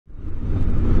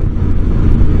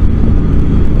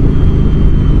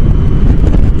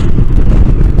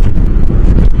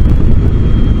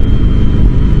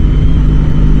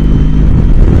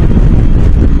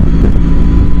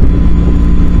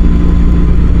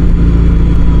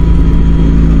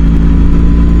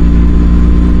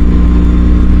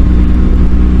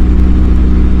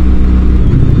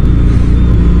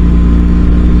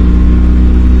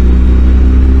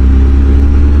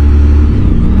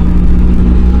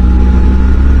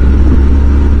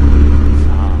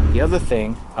other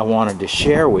thing I wanted to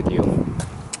share with you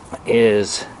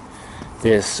is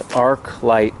this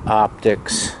ArcLite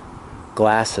optics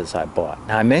glasses I bought.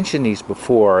 Now, I mentioned these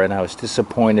before, and I was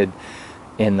disappointed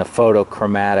in the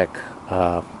photochromatic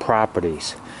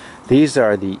properties. These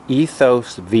are the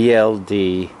Ethos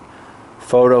VLD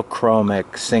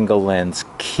photochromic single lens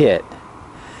kit,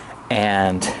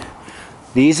 and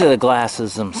these are the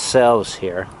glasses themselves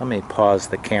here. Let me pause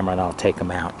the camera and I'll take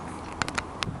them out.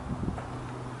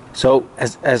 So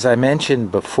as I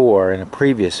mentioned before in a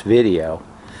previous video,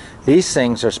 these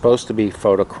things are supposed to be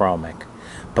photochromic,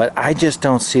 but I just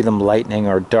don't see them lightening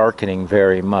or darkening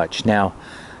very much. Now,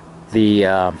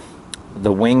 the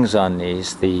wings on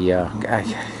these,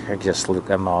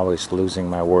 I'm always losing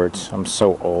my words. I'm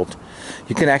so old.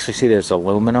 You can actually see there's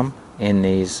aluminum in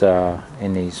these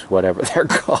whatever they're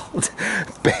called,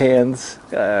 bands,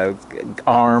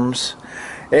 arms.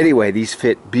 Anyway, these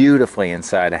fit beautifully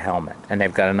inside a helmet, and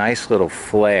they've got a nice little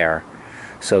flare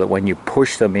so that when you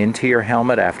push them into your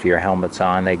helmet after your helmet's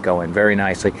on, they go in very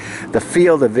nicely. The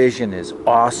field of vision is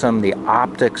awesome. The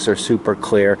optics are super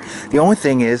clear. The only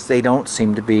thing is they don't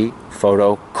seem to be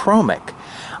photochromic.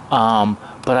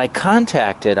 But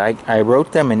I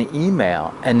wrote them an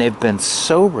email, and they've been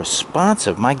so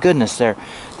responsive. My goodness,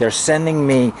 they're sending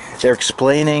me, they're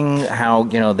explaining how,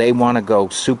 they want to go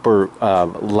super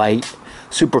light,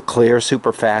 super clear,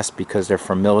 super fast because they're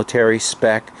for military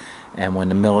spec. And when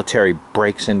the military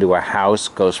breaks into a house,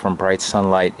 goes from bright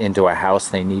sunlight into a house,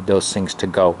 they need those things to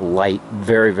go light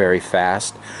very, very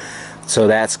fast. So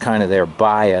that's kind of their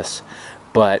bias.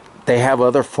 But they have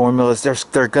other formulas.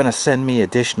 They're going to send me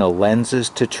additional lenses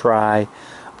to try.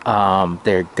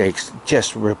 They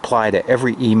just reply to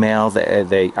every email.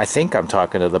 I think I'm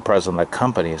talking to the president of the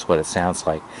company is what it sounds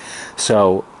like.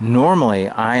 So normally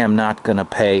I am not going to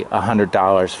pay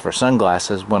 $100 for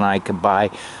sunglasses when I could buy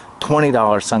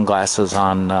 $20 sunglasses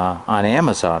on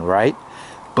Amazon, right?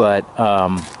 But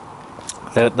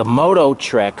the Moto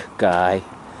Trek guy,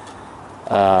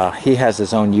 he has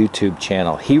his own YouTube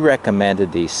channel. He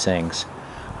recommended these things.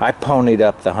 I ponied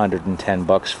up the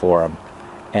 $110 for them,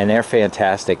 and they're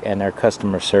fantastic, and their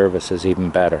customer service is even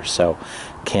better. So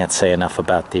can't say enough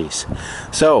about these.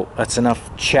 So that's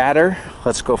enough chatter.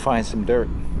 Let's go find some dirt.